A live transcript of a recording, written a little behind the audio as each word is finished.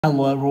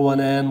Hello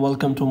everyone and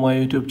welcome to my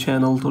YouTube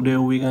channel. Today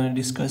we're gonna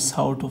discuss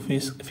how to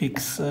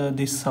fix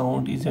this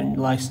sound isn't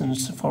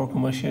licensed for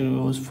commercial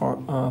use.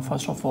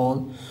 First of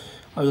all,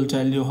 I will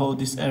tell you how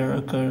this error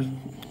occurs.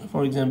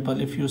 For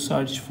example, if you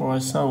search for a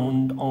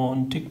sound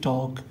on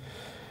TikTok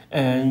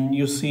and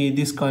you see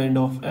this kind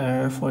of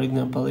error, for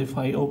example, if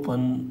I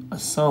open a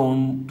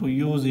sound to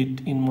use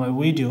it in my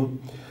video,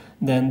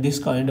 then this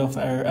kind of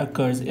error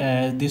occurs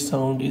as this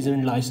sound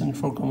isn't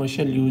licensed for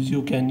commercial use.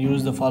 You can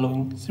use the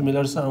following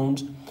similar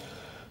sounds.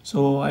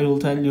 So I will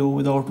tell you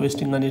without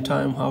wasting any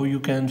time how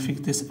you can fix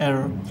this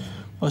error.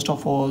 First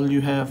of all,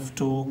 you have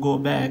to go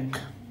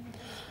back,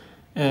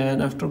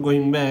 and after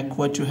going back,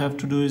 what you have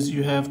to do is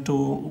you have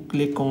to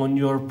click on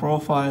your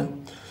profile.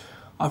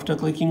 After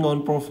clicking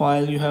on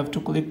profile, you have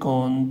to click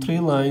on three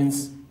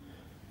lines.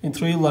 In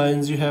three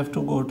lines, you have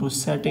to go to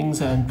settings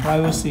and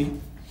privacy.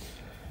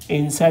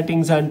 In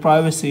settings and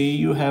privacy,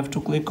 you have to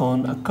click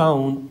on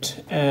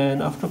account,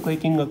 and after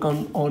clicking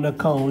on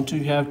account,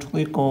 you have to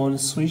click on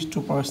switch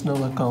to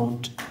personal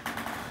account.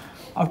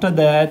 After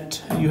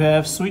that, you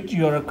have switched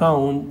your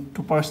account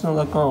to personal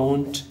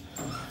account.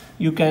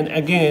 You can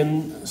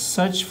again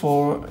search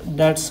for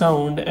that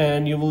sound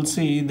and you will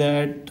see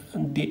that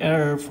the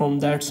error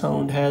from that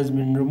sound has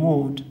been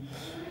removed.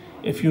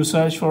 If you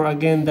search for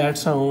again that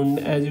sound,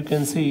 as you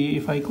can see,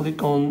 if I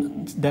click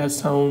on that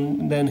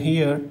sound, then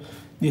here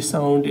the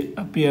sound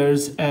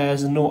appears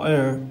as no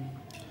error.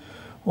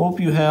 Hope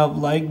you have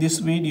liked this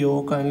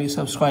video. Kindly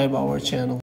subscribe our channel.